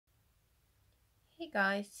Hey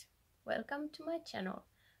guys, welcome to my channel.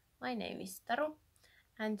 My name is Taru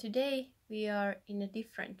and today we are in a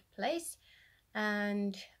different place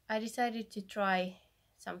and I decided to try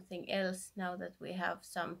something else now that we have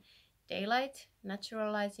some daylight,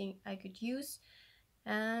 natural lighting I could use,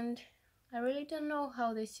 and I really don't know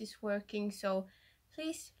how this is working, so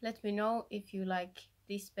please let me know if you like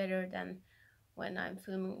this better than when I'm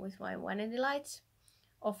filming with my vanity lights.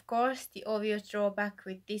 Of course, the obvious drawback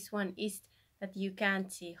with this one is that you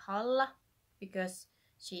can't see Halla because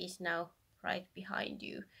she is now right behind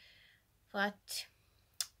you. But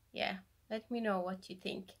yeah, let me know what you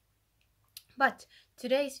think. But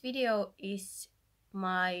today's video is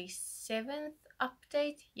my 7th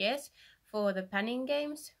update, yes, for the panning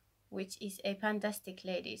games, which is a PANtastic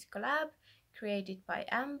ladies collab created by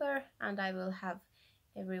Amber, and I will have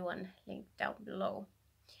everyone linked down below.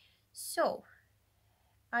 So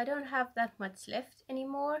I don't have that much left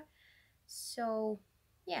anymore, so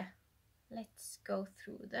yeah, let's go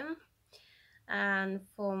through them. And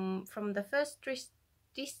from the first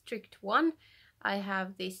district 1, I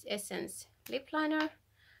have this Essence lip liner,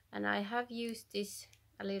 and I have used this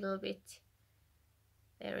a little bit.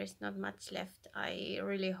 There is not much left. I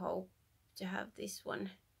really hope to have this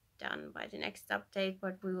one done by the next update,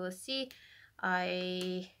 but we will see.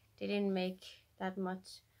 I didn't make that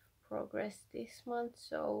much progress this month,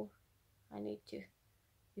 so I need to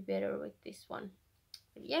be better with this one.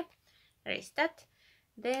 But yeah, there is that.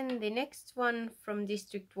 Then the next one from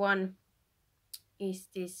District 1 is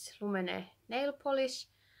this Lumene nail polish,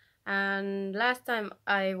 and last time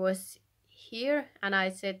I was here and I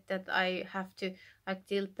said that I have to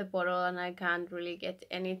tilt the bottle and I can't really get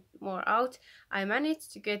any more out. I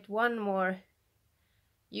managed to get one more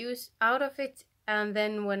use out of it, and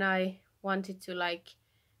then when I wanted to like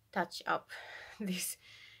touch up this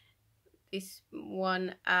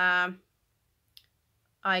one,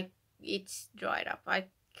 it's dried up. I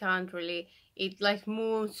can't really, it like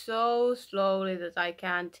moves so slowly that I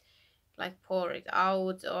can't like pour it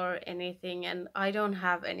out or anything, and I don't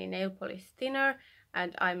have any nail polish thinner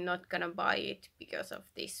and I'm not gonna buy it because of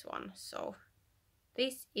this one. So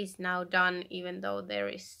this is now done, even though there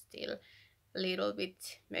is still a little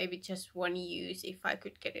bit, maybe just one use if I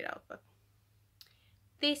could get it out, but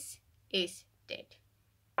this is dead.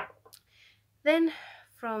 Then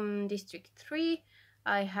from District 3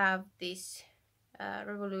 I have this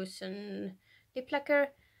Revolution lip lacquer,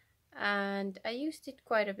 and I used it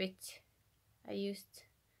quite a bit. I used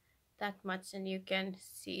that much and you can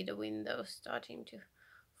see the windows starting to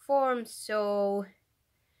form, so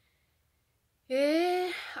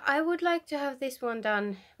yeah, I would like to have this one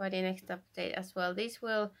done by the next update as well.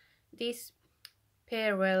 These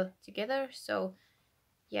pair well together, so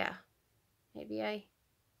yeah, maybe I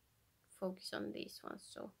focus on these ones,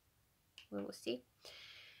 so we will see.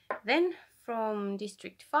 Then from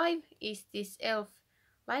District 5 is this e.l.f.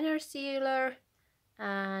 liner sealer,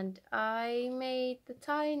 and I made the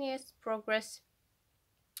tiniest progress,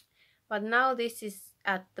 but now this is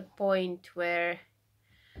at the point where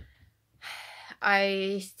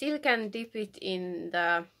I still can dip it in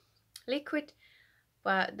the liquid,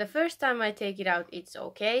 but the first time I take it out it's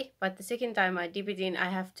okay, but the second time I dip it in I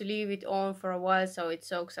have to leave it on for a while so it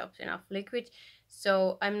soaks up enough liquid.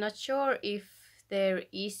 So I'm not sure if there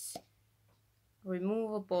is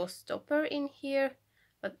removable stopper in here,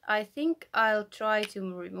 but I think I'll try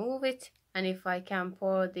to remove it, and if I can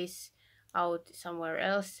pour this out somewhere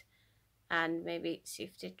else and maybe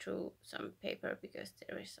sift it through some paper because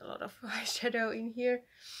there is a lot of eyeshadow in here.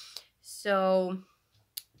 So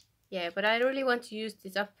yeah, but I really want to use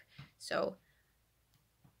this up, so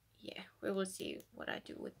yeah, we will see what I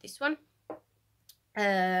do with this one.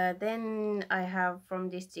 Then I have from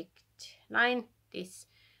District 9 this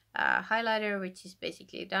highlighter, which is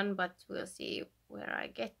basically done, but we'll see where I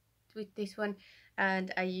get with this one,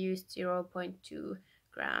 and I used 0.2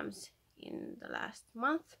 grams in the last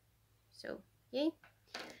month, so yay.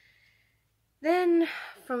 Then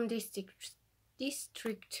from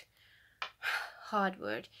District hard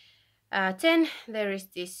word 10 there is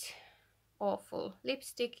this awful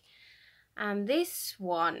lipstick, and this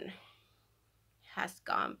one has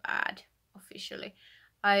gone bad officially.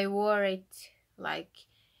 I wore it like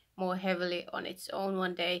more heavily on its own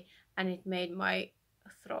one day and it made my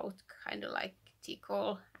throat kind of like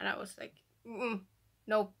tickle, and I was like,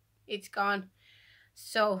 nope, it's gone.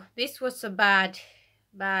 So this was a bad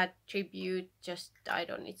tribute, just died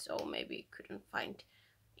on its own. Maybe it couldn't find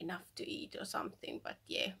enough to eat or something, but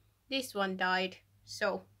yeah, this one died,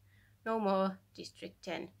 so no more District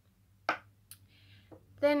 10.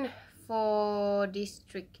 Then for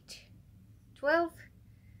District 12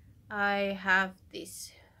 I have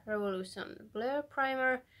this Revolution Blur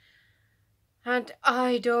Primer, and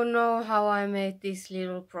I don't know how I made this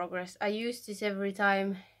little progress. I use this every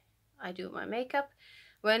time I do my makeup.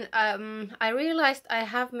 When I realized I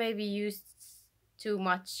have maybe used too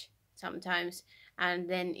much sometimes, and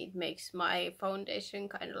then it makes my foundation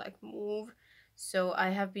kind of like move. So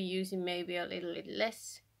I have been using maybe a little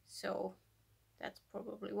less. So that's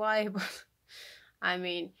probably why. But I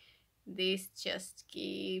mean, this just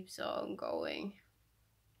keeps on going.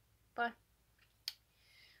 But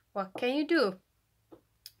what can you do?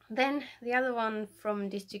 Then the other one from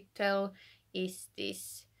District 12 is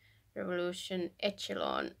this Revolution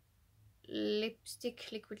Echelon lipstick,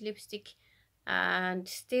 liquid lipstick, and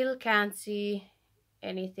still can't see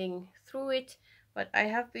anything through it, but I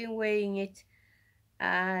have been weighing it,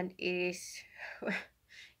 and it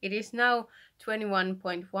is now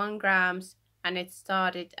 21.1 grams, and it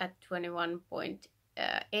started at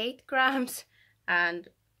 21.8 grams, and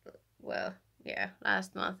well, yeah,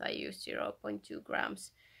 last month I used 0.2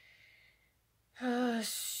 grams.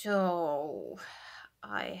 So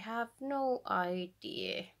I have no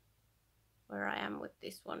idea where I am with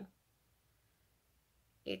this one.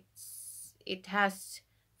 It has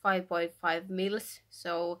 5.5 mils,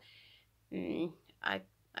 so I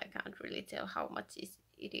can't really tell how much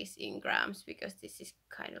it is in grams, because this is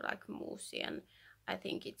kind of like moussey, and I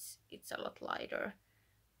think it's a lot lighter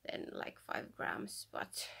than like 5 grams.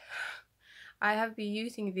 But I have been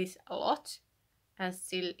using this a lot, and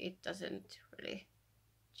still it doesn't really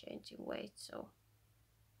change in weight, so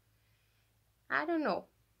I don't know.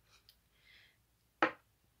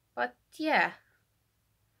 But yeah,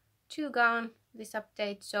 2 gone this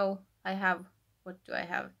update, so I have, what do I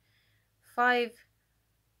have, 5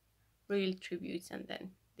 real tributes and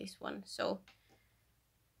then this one. So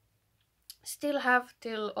still have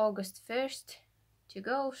till August 1st to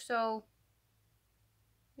go, so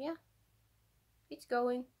yeah, it's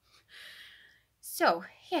going. So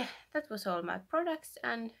yeah, that was all my products,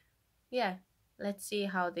 and yeah, let's see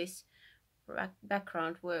how this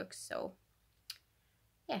background works. So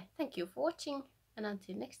yeah, thank you for watching, and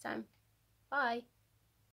until next time, bye.